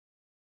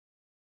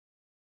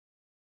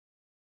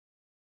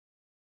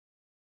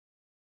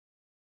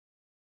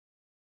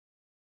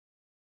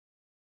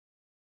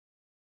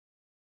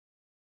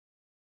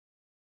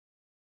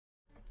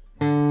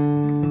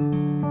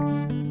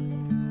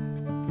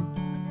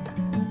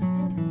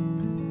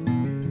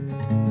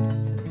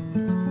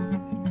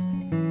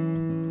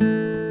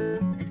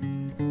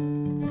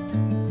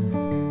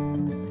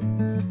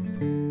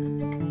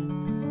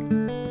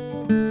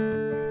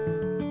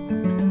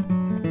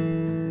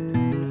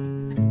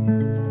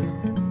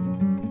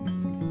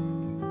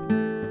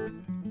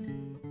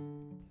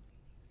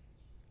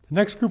The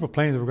next group of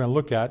planes we're going to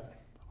look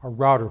at are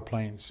router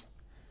planes.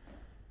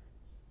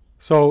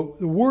 So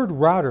the word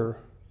router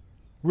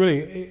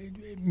really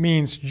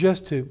means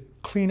just to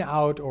clean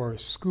out or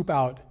scoop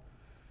out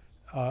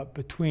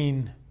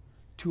between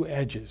two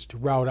edges, to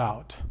route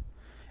out.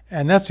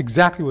 And that's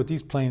exactly what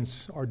these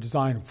planes are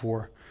designed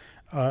for,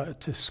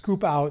 to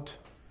scoop out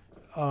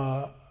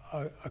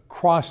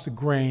across the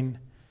grain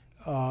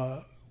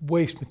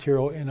waste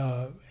material in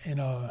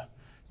a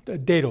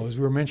dado. As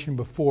we were mentioning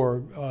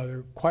before,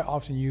 they're quite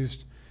often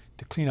used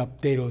to clean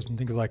up dados and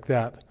things like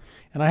that.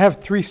 And I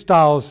have three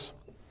styles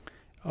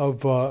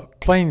of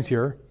planes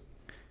here.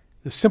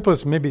 The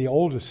simplest, maybe the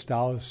oldest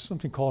style, is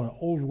something called an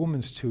old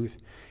woman's tooth.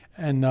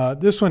 And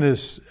this one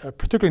is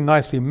particularly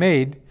nicely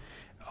made.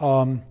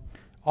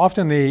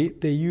 Often they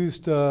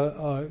used,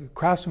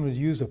 craftsmen would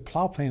use a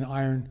plow plane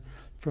iron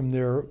from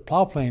their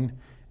plow plane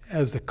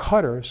as the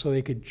cutter so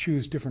they could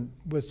choose different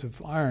widths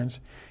of irons.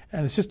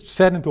 And it's just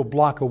set into a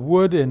block of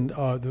wood, and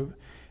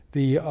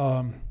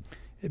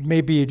it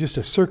may be just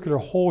a circular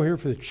hole here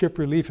for the chip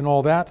relief and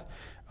all that,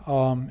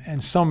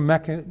 and some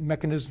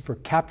mechanism for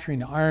capturing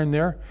the iron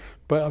there,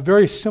 but a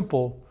very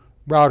simple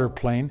router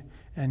plane.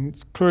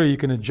 And clearly you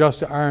can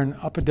adjust the iron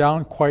up and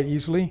down quite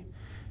easily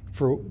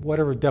for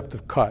whatever depth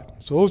of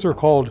cut. So those are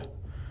called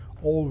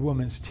old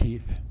woman's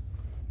teeth.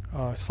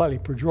 Slightly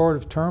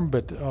pejorative term,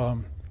 but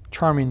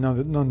charming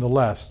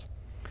nonetheless.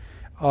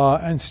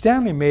 And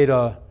Stanley made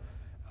a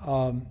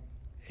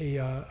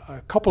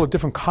couple of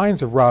different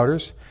kinds of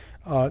routers.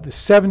 The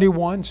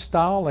 71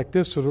 style, like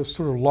this, sort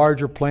of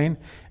larger plane,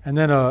 and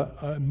then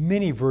a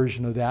mini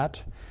version of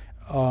that,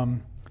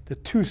 the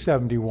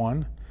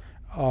 271.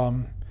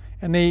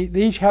 And they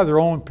each have their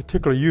own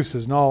particular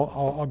uses, and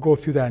I'll go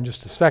through that in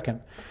just a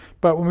second.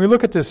 But when we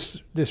look at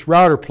this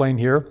router plane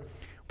here,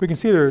 we can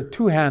see there are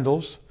two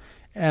handles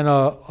and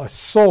a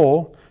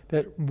sole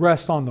that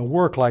rests on the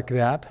work like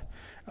that.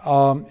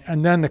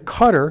 And then the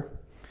cutter,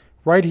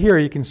 right here,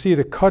 you can see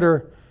the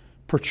cutter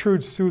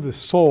protrudes through the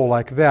sole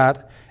like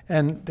that.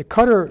 And the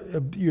cutter,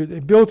 the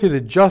ability to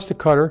adjust the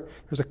cutter,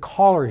 there's a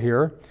collar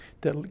here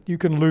that you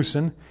can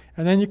loosen,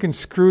 and then you can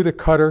screw the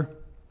cutter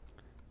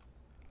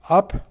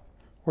up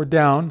or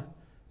down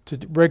to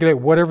regulate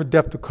whatever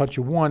depth of cut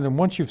you want. And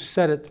once you've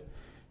set it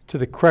to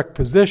the correct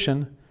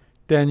position,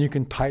 then you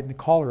can tighten the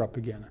collar up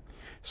again.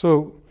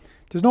 So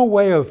there's no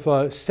way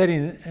of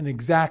setting an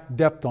exact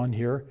depth on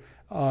here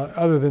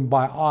other than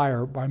by eye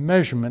or by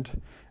measurement.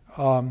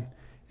 But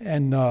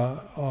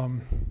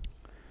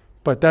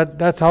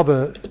that's how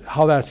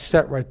that's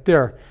set right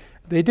there.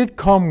 They did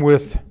come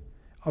with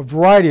a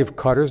variety of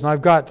cutters, and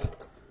I've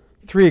got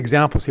three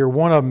examples here.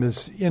 One of them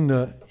is in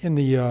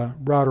the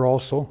router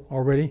also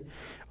already.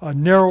 A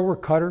narrower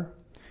cutter,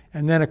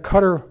 and then a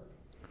cutter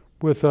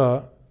with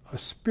a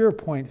spear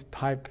point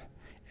type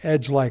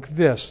edge like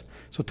this.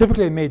 So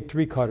typically they made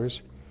three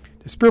cutters.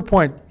 The spear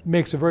point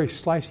makes a very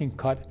slicing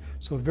cut,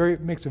 so it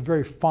makes a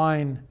very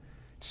fine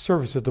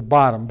surface at the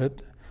bottom.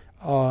 But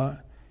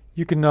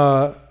you can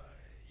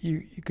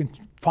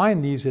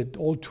find these at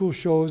old tool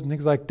shows and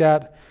things like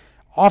that.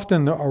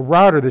 Often a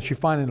router that you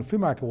find in a flea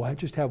market will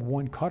just have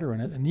one cutter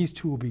in it, and these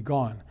two will be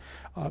gone.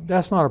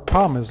 That's not a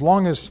problem as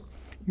long as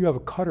you have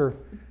a cutter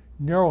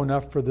narrow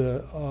enough for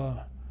the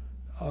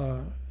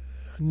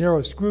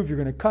narrowest groove you're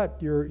going to cut.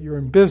 You're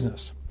in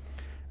business.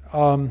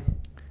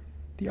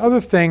 The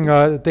other thing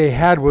that they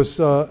had was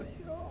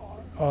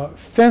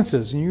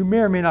fences, and you may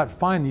or may not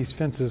find these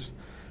fences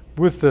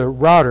with the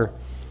router.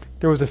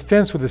 There was a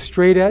fence with a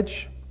straight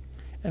edge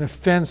and a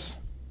fence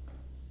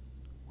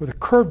with a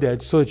curved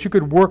edge, so that you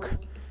could work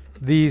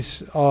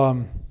this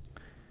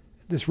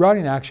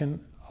routing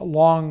action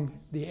along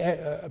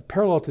the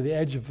parallel to the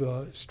edge of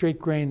a straight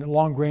grain,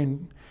 long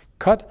grain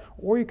cut,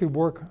 or you could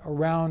work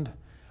around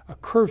a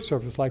curved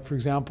surface, like for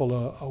example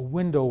a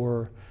window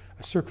or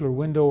a circular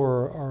window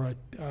or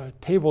a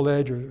table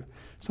edge or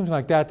something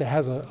like that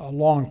has a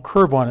long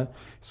curve on it,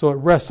 so it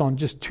rests on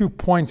just 2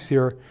 points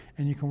here,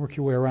 and you can work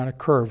your way around a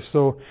curve.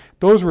 So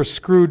those were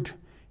screwed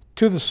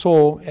to the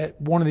sole at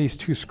one of these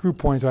two screw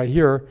points right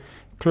here.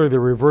 Clearly they're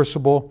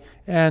reversible,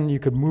 and you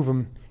could move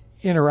them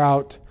in or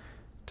out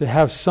to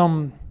have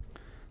some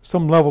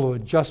level of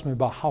adjustment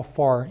about how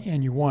far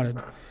in you wanted.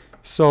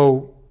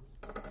 So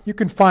you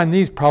can find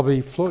these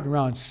probably floating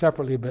around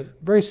separately,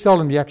 but very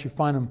seldom do you actually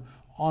find them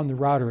on the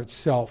router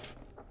itself.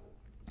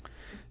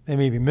 They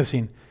may be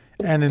missing.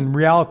 And in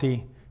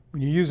reality,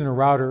 when you're using a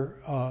router,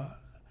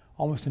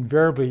 almost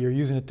invariably you're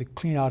using it to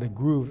clean out a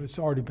groove that's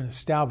already been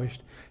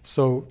established.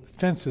 So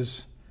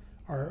fences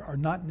are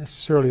not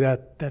necessarily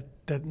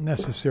that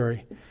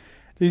necessary.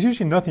 There's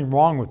usually nothing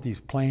wrong with these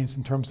planes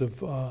in terms of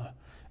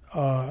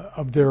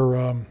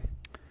their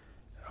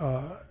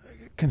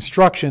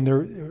construction.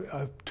 They're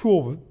a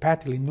tool with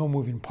practically no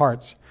moving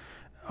parts.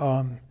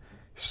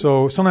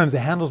 So sometimes the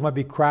handles might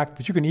be cracked,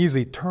 but you can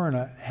easily turn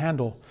a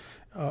handle,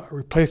 a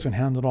replacement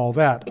handle and all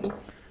that.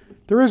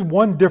 There is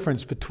one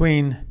difference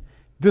between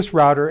this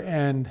router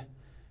and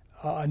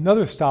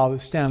another style that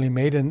Stanley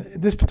made, and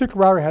this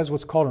particular router has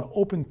what's called an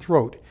open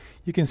throat.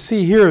 You can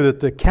see here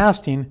that the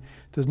casting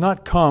does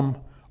not come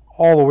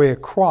all the way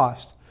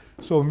across.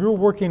 So when you're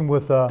working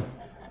with a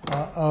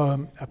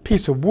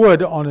piece of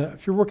wood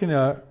if you're working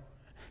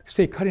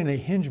say cutting a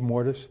hinge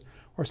mortise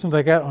or something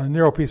like that on a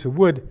narrow piece of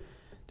wood,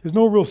 there's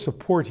no real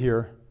support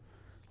here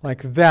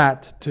like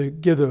that to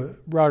give the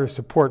router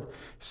support.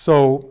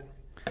 So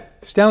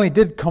Stanley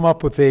did come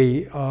up with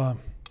a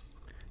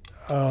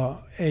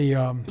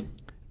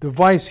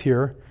device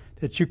here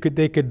that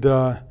they could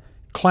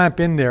clamp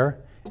in there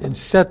and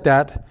set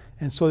that,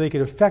 and so they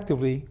could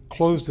effectively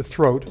close the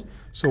throat.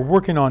 So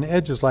working on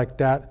edges like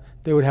that,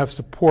 they would have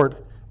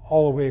support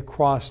all the way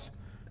across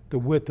the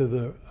width of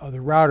the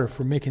router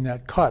for making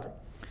that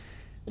cut.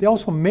 They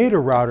also made a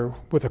router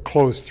with a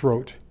closed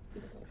throat.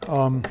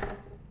 In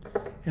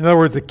other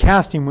words, the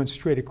casting went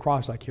straight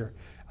across like here.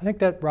 I think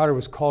that router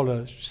was called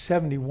a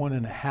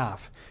 71.5.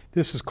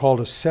 This is called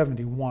a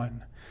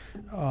 71.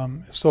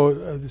 So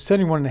the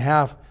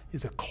 71.5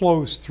 is a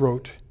closed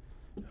throat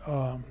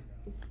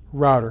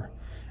router.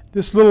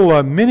 This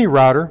little mini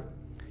router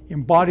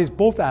embodies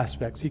both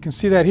aspects. You can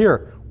see that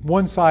here.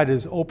 One side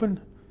is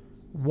open,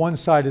 one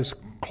side is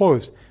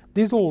closed.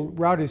 These little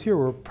routers here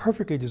were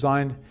perfectly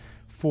designed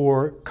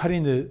for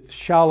cutting the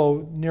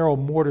shallow, narrow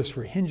mortise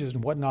for hinges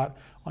and whatnot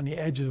on the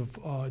edge of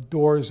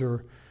doors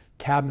or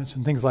cabinets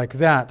and things like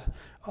that.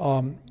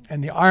 And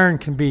the iron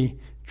can be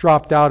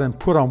dropped out and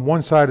put on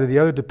one side or the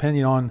other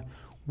depending on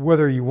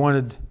whether you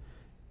wanted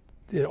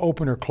it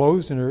open or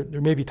closed, and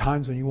there may be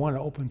times when you want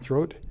an open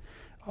throat.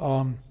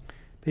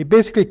 They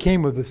basically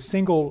came with a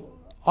single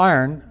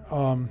iron,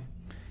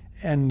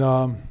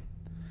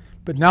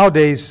 but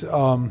nowadays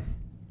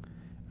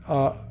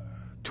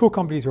tool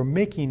companies are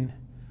making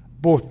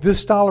both this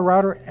style of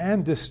router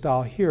and this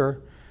style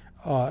here,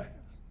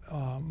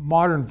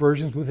 modern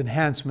versions with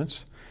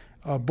enhancements.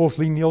 Both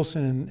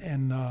lie-nielsen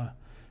and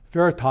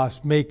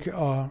Veritas make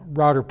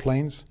router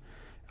planes.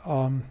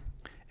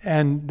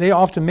 And they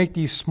often make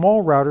these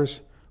small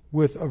routers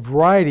with a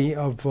variety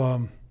of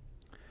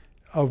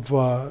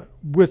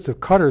widths of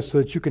cutters so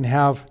that you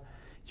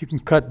can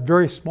cut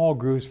very small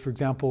grooves, for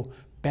example,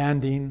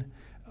 banding,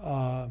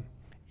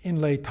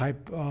 inlay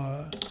type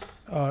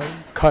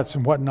cuts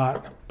and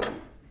whatnot.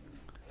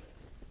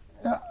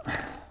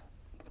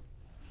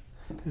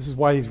 This is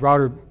why these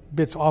router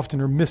bits often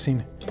are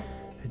missing.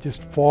 They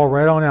just fall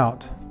right on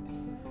out.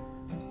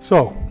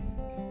 So,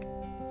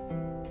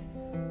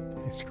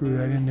 screw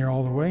that in there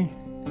all the way.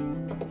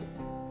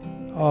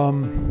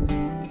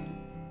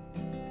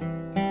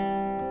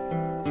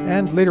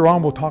 And later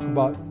on we'll talk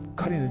about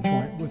cutting a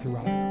joint with a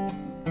router.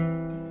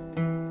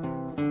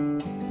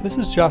 This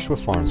is Joshua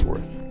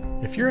Farnsworth.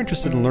 If you're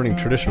interested in learning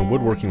traditional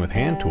woodworking with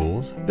hand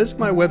tools, visit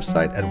my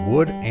website at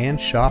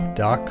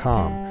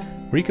woodandshop.com,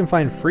 where you can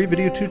find free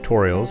video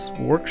tutorials,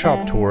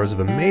 workshop tours of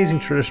amazing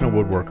traditional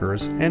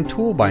woodworkers, and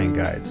tool buying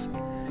guides.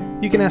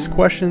 You can ask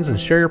questions and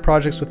share your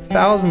projects with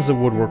thousands of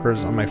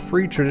woodworkers on my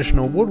free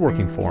traditional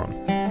woodworking forum.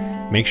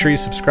 Make sure you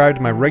subscribe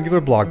to my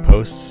regular blog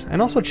posts,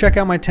 and also check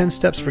out my 10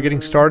 steps for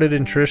getting started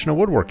in traditional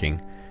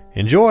woodworking.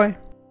 Enjoy!